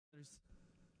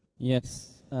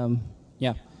Yes.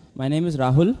 Yeah. My name is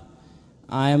Rahul.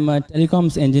 I am a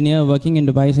telecoms engineer working in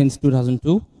Dubai since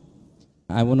 2002.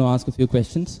 I want to ask a few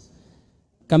questions.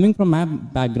 Coming from my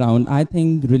background, I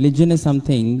think religion is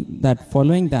something that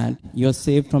following that, you're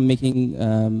safe from making,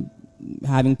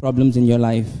 having problems in your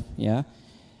life. Yeah.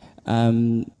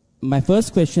 My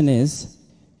first question is,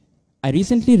 I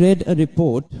recently read a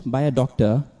report by a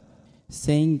doctor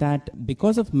saying that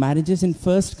because of marriages in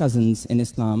first cousins in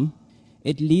Islam,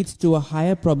 it leads to a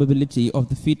higher probability of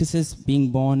the fetuses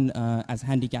being born as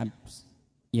handicaps.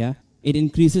 Yeah, it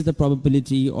increases the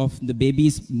probability of the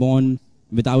babies born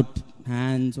without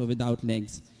hands or without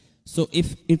legs. So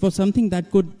if it was something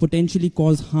that could potentially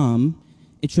cause harm,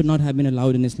 it should not have been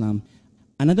allowed in Islam.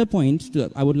 Another point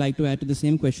I would like to add to the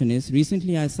same question is,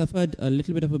 recently I suffered a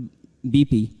little bit of a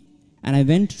BP, and I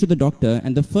went to the doctor,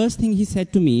 and the first thing he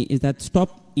said to me is that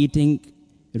stop eating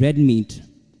red meat,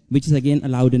 which is again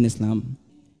allowed in Islam.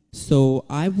 So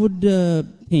I would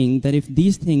think that if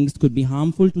these things could be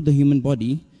harmful to the human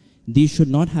body, these should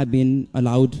not have been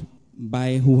allowed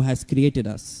by who has created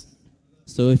us.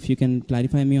 So if you can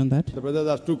clarify me on that. The brother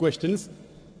asked two questions.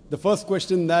 The first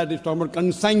question that is talking about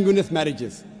consanguineous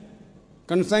marriages.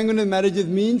 Consanguineous marriages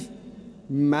means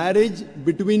marriage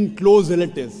between close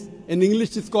relatives. In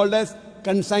English it's called as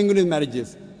consanguineous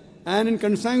marriages. And in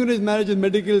consanguineous marriages,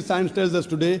 medical science tells us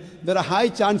today, there are high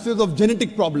chances of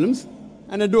genetic problems.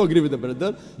 And I do agree with the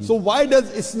brother. So why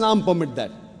does Islam permit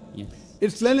that? Yes.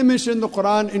 It's clearly mentioned in the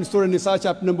Quraan in Surah Nisa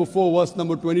chapter number 4, verse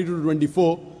number 22 to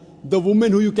 24, the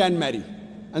woman who you can marry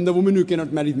and the woman who you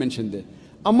cannot marry is mentioned there.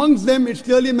 Amongst them, it's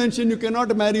clearly mentioned you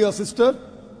cannot marry your sister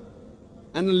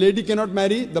and a lady cannot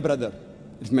marry the brother.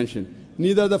 It's mentioned.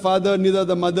 Neither the father, neither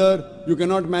the mother. You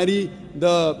cannot marry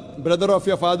the brother of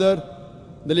your father,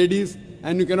 the ladies,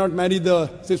 and you cannot marry the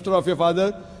sister of your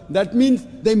father. That means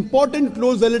the important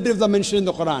close relatives are mentioned in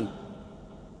the Quraan.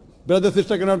 Brother,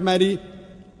 sister cannot marry,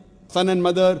 son and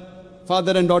mother,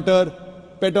 father and daughter,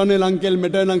 paternal uncle,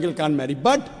 maternal uncle can't marry.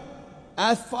 But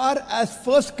as far as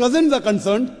first cousins are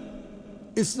concerned,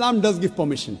 Islam does give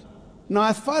permission. Now,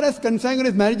 as far as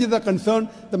consanguineous marriages are concerned,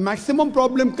 the maximum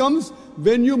problem comes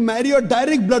when you marry your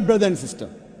direct blood brother and sister.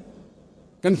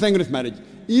 Consanguineous marriage.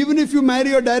 Even if you marry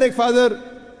your direct father,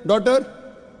 daughter,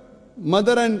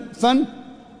 mother and son,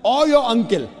 or your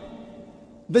uncle,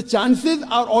 the chances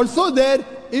are also there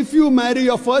if you marry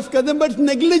your first cousin, but it's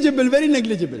negligible, very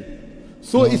negligible.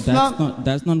 So no, Islam...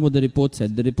 That's not what the report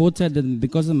said. The report said that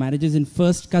because of marriages in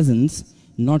first cousins,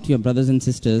 not your brothers and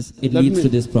sisters, it leads to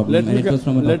this problem. And it was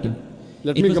from a doctor.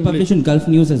 It was published in Gulf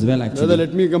News as well, actually. Brother,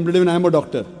 let me complete. Even I am a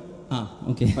doctor. Ah,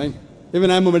 okay. Fine.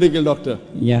 Even I am a medical doctor.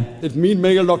 Yeah. It means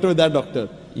medical doctor with that doctor.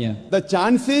 Yeah. The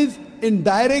chances in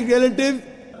direct relatives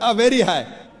are very high.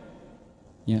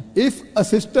 Yeah. If a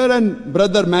sister and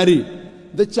brother marry,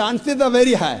 the chances are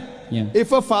very high. Yeah.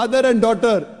 If a father and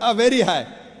daughter are very high.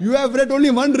 You have read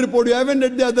only one report, you haven't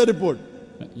read the other report.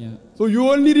 Yeah. So you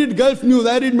only read Gulf News,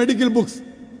 I read medical books.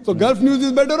 So Gulf News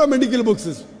is better or medical books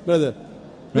is, brother?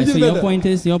 Right, so your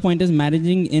point is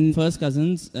marrying in first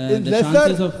cousins, the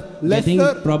chances of getting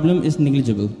problem is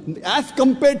negligible. As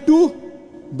compared to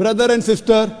brother and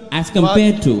sister. As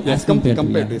compared to. Yes, compared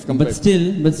to. But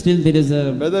still there is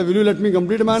a... Brother, will you let me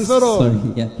complete my answer? Or?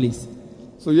 Sorry, yeah, please.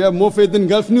 So you have more faith in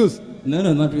Gulf News?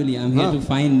 No, not really. I'm here to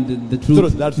find the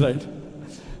truth. That's right.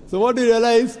 So what you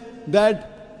realize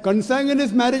that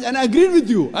consanguineous marriage, and I agreed with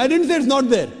you. I didn't say it's not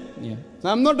there. Yeah. So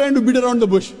I'm not trying to beat around the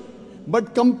bush.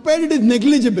 But compared, it is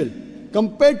negligible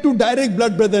compared to direct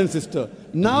blood brother and sister.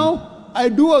 Now, I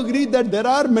do agree that there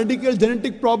are medical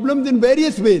genetic problems in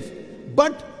various ways.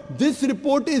 But this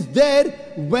report is there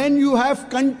when you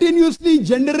have continuously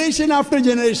generation after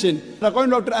generation.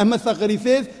 According to Dr. Ahmad Sakari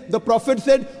says, the Prophet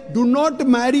said, do not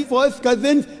marry first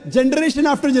cousins generation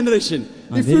after generation.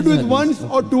 If you do it once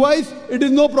or twice, it is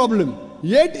no problem.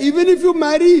 Yet, even if you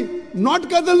marry not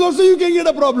cousins also, you can get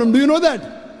a problem. Do you know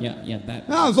that?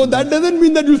 Yeah, so that doesn't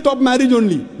mean that you stop marriage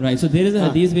only. Right, so there is a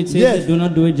hadith which says that do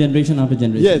not do it generation after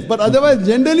generation. Yes, but otherwise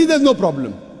generally there's no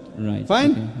problem. Right.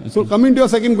 Fine? Okay. So coming to your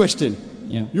second question.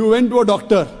 Yeah. You went to a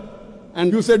doctor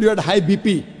and you said you had high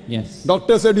BP. Yes.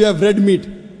 Doctor said you have red meat.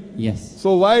 Yes.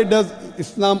 So why does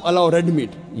Islam allow red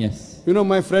meat? Yes. You know,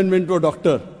 my friend went to a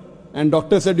doctor and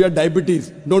doctor said you have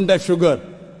diabetes, don't have sugar.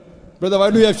 Brother,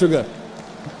 why do you have sugar?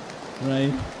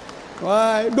 Right.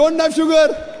 Why? Don't have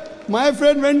sugar. My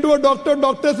friend went to a doctor,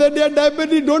 doctor said you have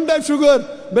diabetes, don't have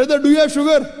sugar. Brother, do you have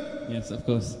sugar? Yes, of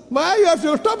course. Why you have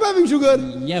sugar? Stop having sugar.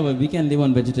 Yeah, but we can live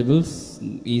on vegetables,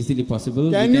 easily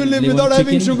possible. Can you live without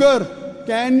having sugar?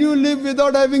 Can you live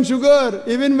without having sugar?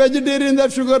 Even vegetarians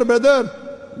have sugar, brother.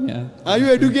 Yeah. Are you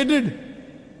educated?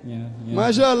 Yeah.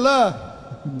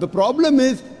 MashaAllah. The problem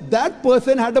is that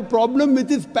person had a problem with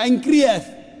his pancreas.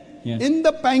 Yeah. In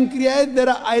the pancreas, there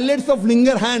are islets of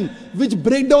Langerhans which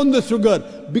break down the sugar.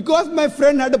 Because my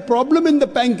friend had a problem in the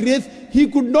pancreas, he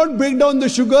could not break down the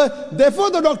sugar.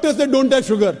 Therefore, the doctor said, don't have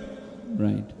sugar.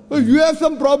 Right. So if you have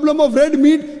some problem of red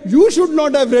meat, you should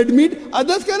not have red meat.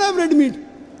 Others can have red meat.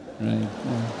 Right.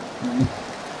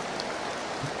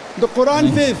 The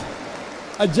Quran says,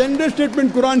 a general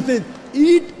statement Quran says,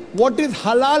 eat what is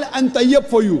halal and tayyib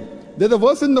for you. There's a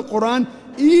verse in the Quran,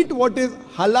 eat what is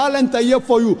halal and tayyib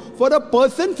for you. For a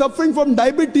person suffering from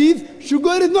diabetes,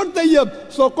 sugar is not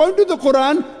tayyib. So according to the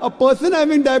Quran, a person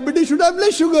having diabetes should have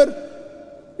less sugar.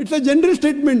 It's a general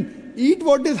statement. Eat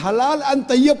what is halal and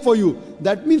tayyib for you.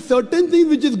 That means certain things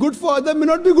which is good for others may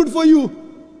not be good for you.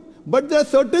 But there are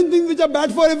certain things which are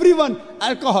bad for everyone.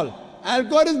 Alcohol.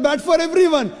 Alcohol is bad for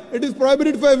everyone. It is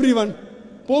prohibited for everyone.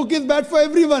 Pork is bad for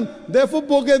everyone. Therefore,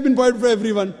 pork has been prohibited for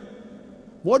everyone.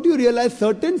 What you realize,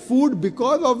 certain food,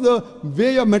 because of the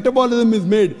way your metabolism is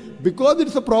made, because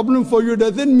it's a problem for you,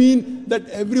 doesn't mean that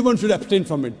everyone should abstain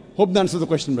from it. Hope that answers the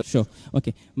question, brother. Sure.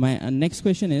 Okay. My next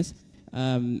question is,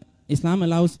 Islam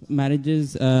allows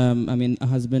marriages, a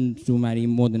husband to marry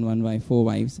more than one wife, 4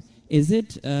 wives. Is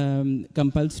it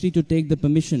compulsory to take the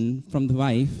permission from the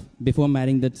wife before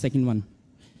marrying that second one?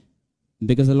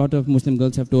 Because a lot of Muslim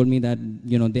girls have told me that,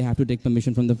 they have to take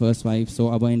permission from the first wife, so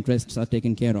our interests are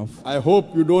taken care of. I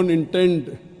hope you don't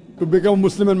intend to become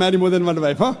Muslim and marry more than one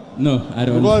wife, huh? No, I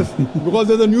don't. Because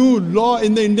there's a new law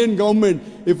in the Indian government.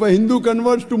 If a Hindu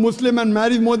converts to Muslim and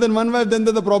marries more than one wife, then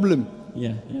there's a problem.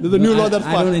 Yeah. There's a new law that's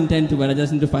passed. I don't intend to, but I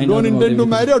just need to find out. Don't intend to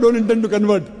marry or don't intend to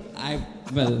convert? I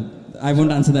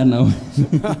won't answer that now.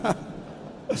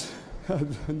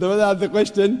 There was the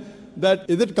question that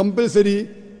is it compulsory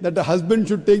that a husband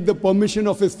should take the permission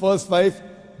of his first wife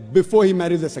before he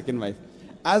marries the second wife?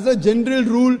 As a general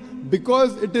rule,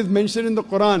 because it is mentioned in the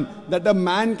Quran that a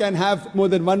man can have more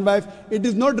than one wife, it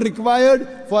is not required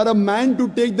for a man to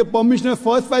take the permission of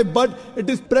first wife, but it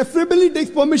is preferably takes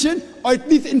permission or at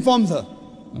least informs her.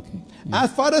 Okay. Yeah.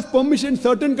 As far as permission,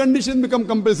 certain conditions become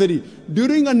compulsory.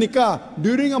 During a nikah,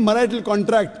 during a marital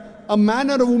contract, a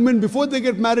man or a woman, before they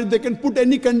get married, they can put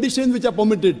any conditions which are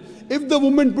permitted. If the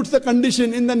woman puts a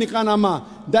condition in the nikah nama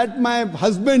that my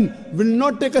husband will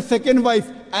not take a second wife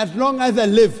as long as I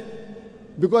live,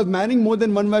 because marrying more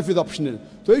than one wife is optional.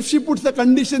 So if she puts the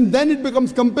condition, then it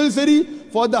becomes compulsory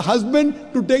for the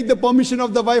husband to take the permission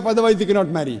of the wife, otherwise he cannot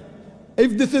marry.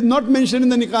 If this is not mentioned in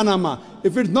the nikah nama,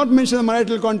 if it's not mentioned in the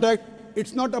marital contract,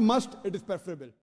 it's not a must, it is preferable.